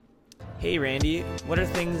Hey Randy, what are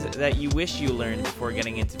things that you wish you learned before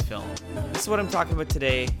getting into film? This is what I'm talking about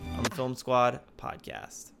today on the Film Squad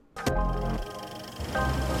podcast.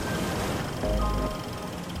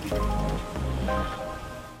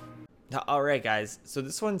 Alright guys, so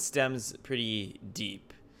this one stems pretty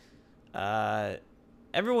deep.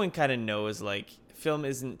 Everyone kind of knows like film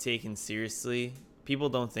isn't taken seriously. People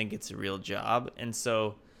don't think it's a real job, and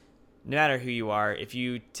so no matter who you are, if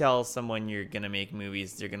you tell someone you're going to make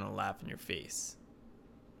movies, they're going to laugh in your face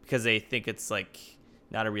because they think it's like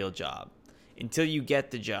not a real job. Until you get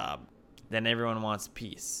the job, then everyone wants a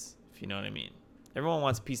piece, if you know what I mean. Everyone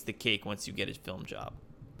wants a piece of the cake once you get a film job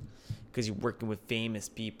because you're working with famous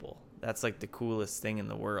people. That's like the coolest thing in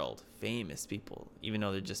the world. Famous people, even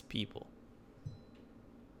though they're just people.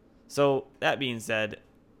 So that being said,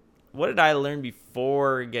 what did I learn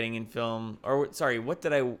before getting in film? Or sorry, what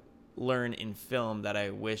did I learn in film that I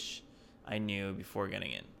wish I knew before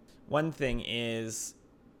getting in? One thing is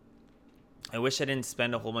I wish I didn't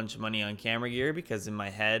spend a whole bunch of money on camera gear, because in my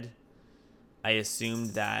head I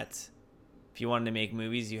assumed that if you wanted to make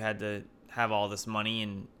movies you had to have all this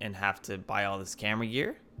money and have to buy all this camera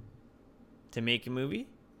gear to make a movie,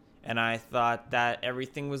 and I thought that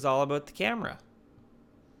everything was all about the camera.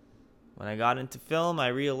 When I got into film I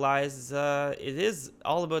realized it is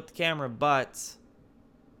all about the camera, but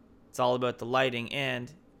it's all about the lighting, and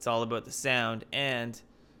it's all about the sound, and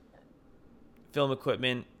film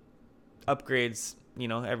equipment upgrades,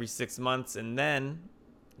 every 6 months, and then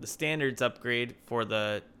the standards upgrade for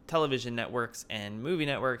the television networks and movie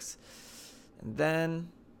networks, and then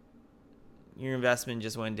your investment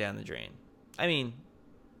just went down the drain. I mean,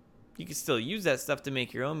 you can still use that stuff to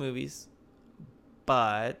make your own movies,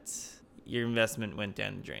 but your investment went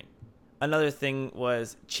down the drain. Another thing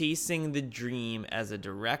was chasing the dream as a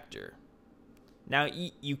director. Now,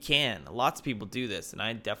 you can. Lots of people do this, and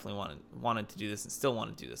I definitely wanted to do this and still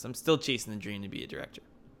want to do this. I'm still chasing the dream to be a director.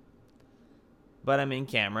 But I'm in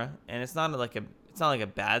camera, and it's not like a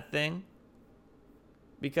bad thing,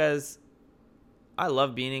 because I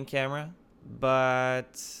love being in camera,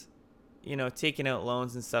 but taking out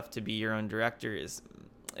loans and stuff to be your own director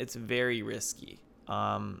it's very risky.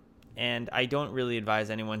 And I don't really advise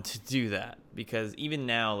anyone to do that, because even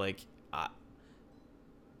now, like,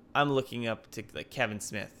 I'm looking up to like Kevin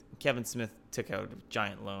Smith. Kevin Smith took out a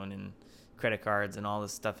giant loan and credit cards and all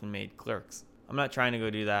this stuff and made Clerks. I'm not trying to go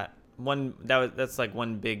do that. That's like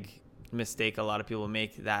one big mistake a lot of people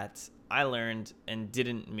make that I learned and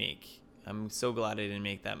didn't make. I'm so glad I didn't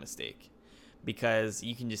make that mistake, because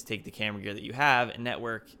you can just take the camera gear that you have and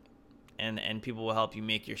network, and people will help you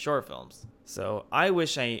make your short films. So I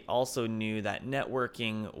wish I also knew that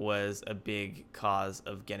networking was a big cause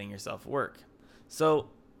of getting yourself work. So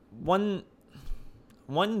one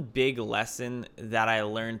big lesson that I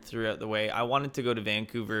learned throughout the way, I wanted to go to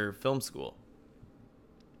Vancouver Film School.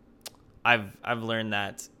 I've learned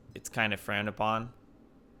that it's kind of frowned upon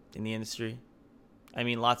in the industry. I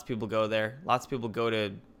mean, lots of people go there. Lots of people go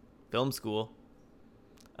to film school.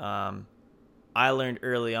 I learned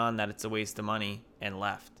early on that it's a waste of money and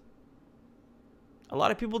left. A lot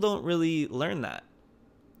of people don't really learn that,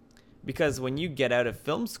 because when you get out of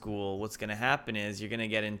film school, what's going to happen is you're going to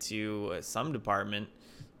get into some department,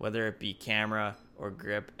 whether it be camera or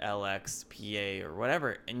grip, LX, PA, or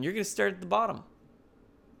whatever, and you're going to start at the bottom.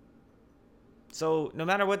 So no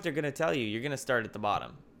matter what they're going to tell you, you're going to start at the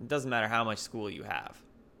bottom. It doesn't matter how much school you have.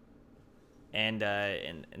 And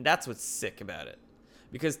that's what's sick about it.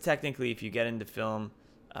 Because technically, if you get into film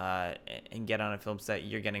and get on a film set,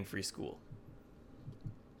 you're getting free school.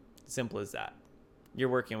 Simple as that. You're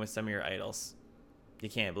working with some of your idols. You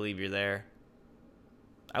can't believe you're there.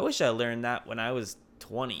 I wish I learned that when I was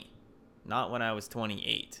 20, not when I was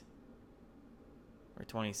 28 or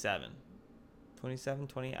 27. 27,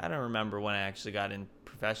 20? I don't remember when I actually got in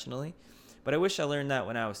professionally, but I wish I learned that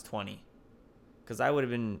when I was 20, because I would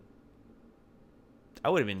have been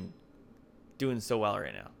doing so well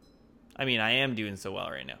right now. I mean, I am doing so well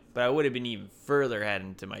right now, but I would have been even further ahead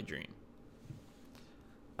into my dream.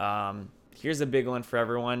 Here's a big one for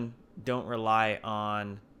everyone. Don't rely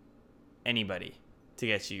on anybody to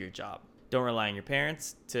get you your job. Don't rely on your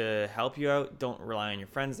parents to help you out. Don't rely on your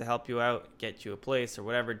friends to help you out, get you a place or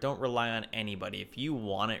whatever. Don't rely on anybody. If you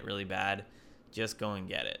want it really bad, just go and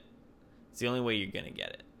get it. It's the only way you're going to get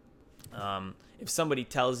it. If somebody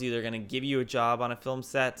tells you they're going to give you a job on a film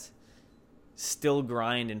set, still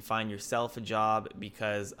grind and find yourself a job,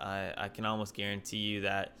 because I can almost guarantee you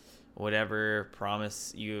that whatever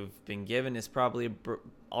promise you've been given is probably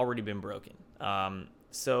already been broken.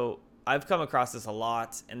 So I've come across this a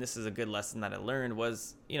lot, and this is a good lesson that I learned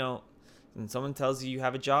was, when someone tells you you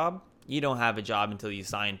have a job, you don't have a job until you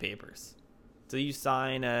sign papers, till you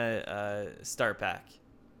sign a start pack,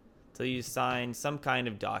 till you sign some kind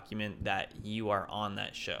of document that you are on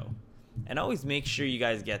that show. And always make sure you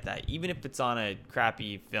guys get that. Even if it's on a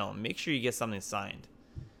crappy film, make sure you get something signed,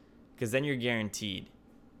 because then you're guaranteed.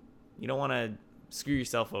 You don't want to screw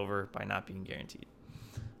yourself over by not being guaranteed.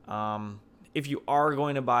 If you are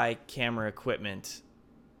going to buy camera equipment,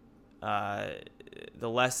 the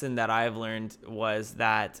lesson that I've learned was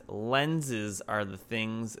that lenses are the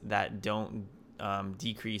things that don't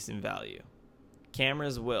decrease in value.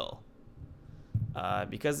 Cameras will.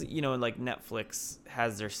 Because, like Netflix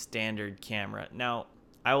has their standard camera. Now,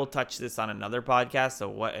 I will touch this on another podcast, so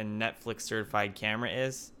what a Netflix certified camera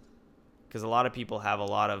is, because a lot of people have a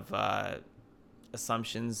lot of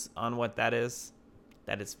assumptions on what that is.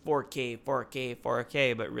 That it's 4K,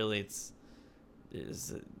 but really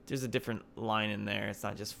there's a different line in there. It's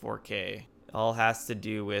not just 4K. It all has to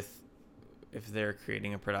do with if they're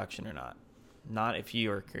creating a production or not. Not if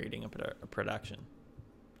you are creating a production.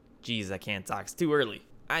 Jeez, I can't talk. It's too early.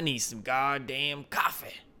 I need some goddamn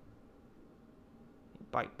coffee.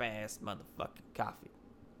 Bite ass motherfucking coffee.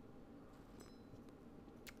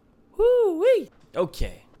 Woo-wee.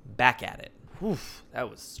 Okay, back at it. Whew, that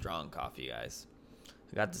was strong coffee, guys.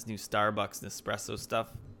 I got this new Starbucks Nespresso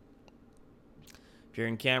stuff. If you're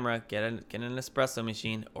in camera, get an espresso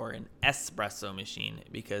machine or an espresso machine,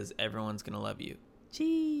 because everyone's gonna love you.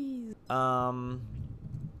 Jeez.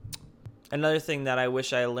 Another thing that I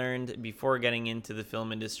wish I learned before getting into the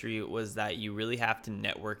film industry was that you really have to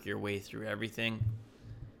network your way through everything.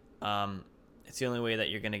 It's the only way that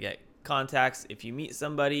you're gonna get contacts. If you meet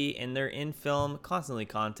somebody and they're in film, constantly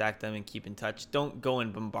contact them and keep in touch. Don't go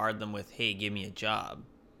and bombard them with, hey, give me a job.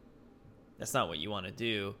 That's not what you want to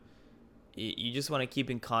do. You just want to keep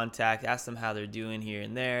in contact, ask them how they're doing here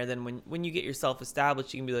and there. Then when you get yourself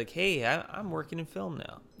established, you can be like, hey, I'm working in film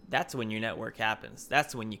now. That's when your network happens.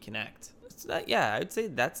 That's when you connect. I would say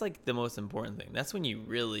that's like the most important thing. That's when you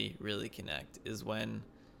really, really connect, is when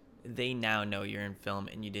they now know you're in film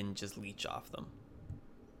and you didn't just leech off them.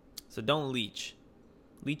 So don't leech.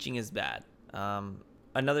 Leeching is bad.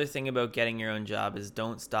 Another thing about getting your own job is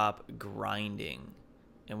don't stop grinding.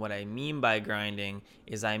 And what I mean by grinding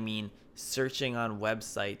is I mean searching on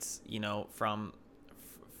websites, from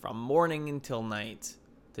morning until night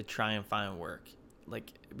to try and find work.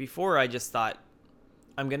 Like before, I just thought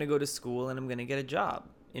I'm going to go to school and I'm going to get a job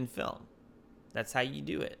in film. That's how you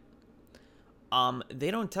do it.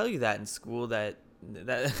 They don't tell you that in school, that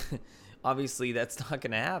obviously that's not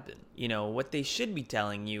going to happen. What they should be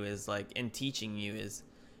telling you is and teaching you is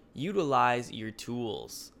utilize your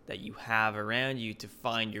tools that you have around you to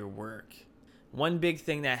find your work. One big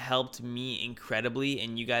thing that helped me incredibly,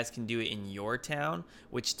 and you guys can do it in your town,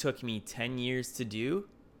 which took me 10 years to do,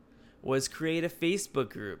 was create a Facebook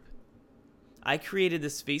group. I created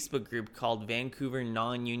this Facebook group called Vancouver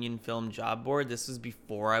Non-Union Film Job Board. This was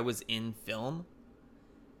before I was in film,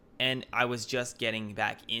 and I was just getting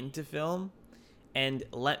back into film. And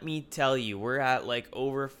let me tell you, we're at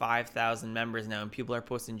over 5,000 members now, and people are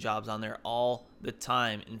posting jobs on there all the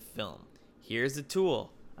time in film. Here's the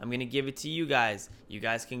tool. I'm going to give it to you guys. You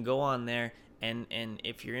guys can go on there, and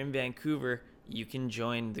if you're in Vancouver, you can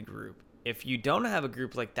join the group. If you don't have a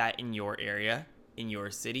group like that in your area, in your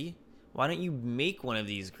city, why don't you make one of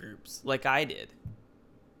these groups like I did?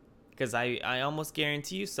 Because I almost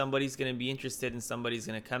guarantee you somebody's going to be interested and somebody's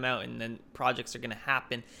going to come out, and then projects are going to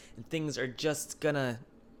happen, and things are just going to,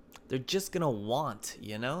 they're just going to want,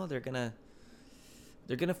 they're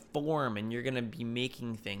going to form, and you're going to be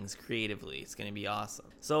making things creatively. It's going to be awesome.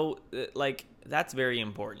 So that's very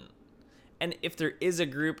important. And if there is a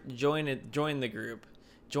group, join the group.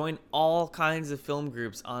 Join all kinds of film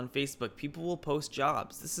groups on Facebook. People will post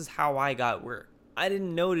jobs. This is how I got work. I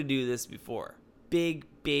didn't know to do this before. Big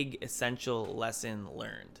essential lesson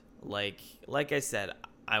learned. Like I said,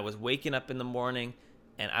 I was waking up in the morning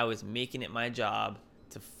and I was making it my job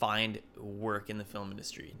to find work in the film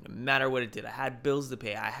industry. No matter what it did, I had bills to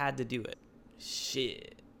pay. I had to do it.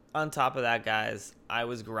 Shit. On top of that, guys, I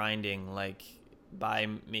was grinding by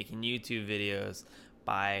making YouTube videos,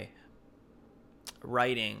 by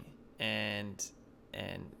writing and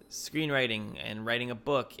screenwriting and writing a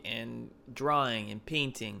book and drawing and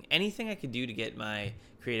painting. Anything I could do to get my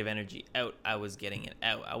creative energy out, I was getting it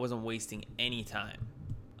out. I wasn't wasting any time.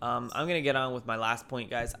 I'm going to get on with my last point,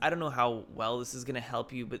 guys. I don't know how well this is going to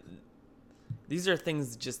help you, but these are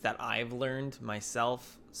things just that I've learned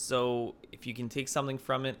myself. So if you can take something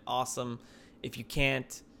from it, awesome. If you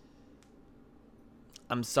can't,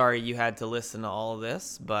 I'm sorry you had to listen to all of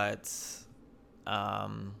this, but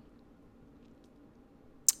thank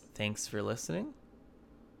thanks for listening.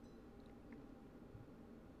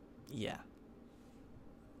 Yeah.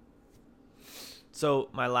 So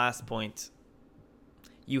my last point,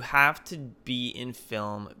 you have to be in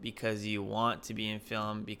film because you want to be in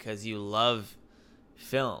film, because you love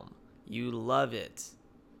film. You love it.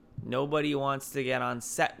 Nobody wants to get on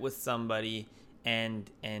set with somebody and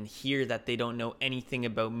hear that they don't know anything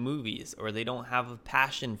about movies or they don't have a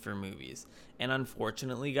passion for movies. And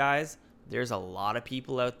unfortunately, guys, there's a lot of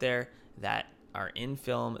people out there that are in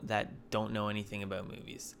film that don't know anything about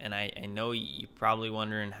movies. And I know you're probably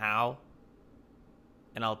wondering how.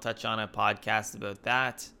 And I'll touch on a podcast about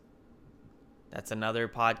that. That's another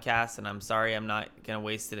podcast, and I'm sorry I'm not going to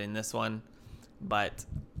waste it in this one. But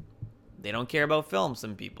they don't care about film,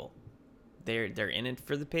 some people. They're in it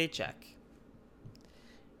for the paycheck.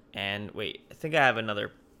 And wait, I think I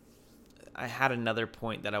had another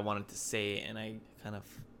point that I wanted to say, and I kind of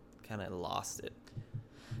lost it.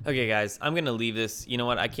 Okay, guys, I'm going to leave this. You know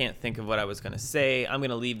what? I can't think of what I was going to say. I'm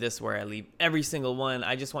going to leave this where I leave every single one.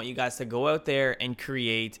 I just want you guys to go out there and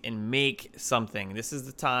create and make something. This is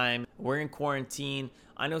the time. We're in quarantine.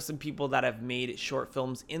 I know some people that have made short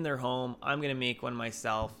films in their home. I'm going to make one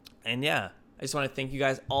myself. And yeah, I just want to thank you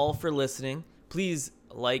guys all for listening. Please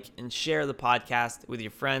like and share the podcast with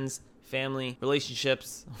your friends, family,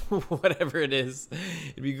 relationships, whatever it is.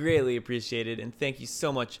 It'd be greatly appreciated. And thank you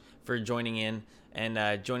so much for joining in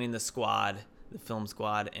and joining the squad, the film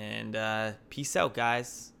squad. And peace out,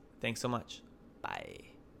 guys. Thanks so much.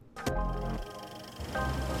 Bye.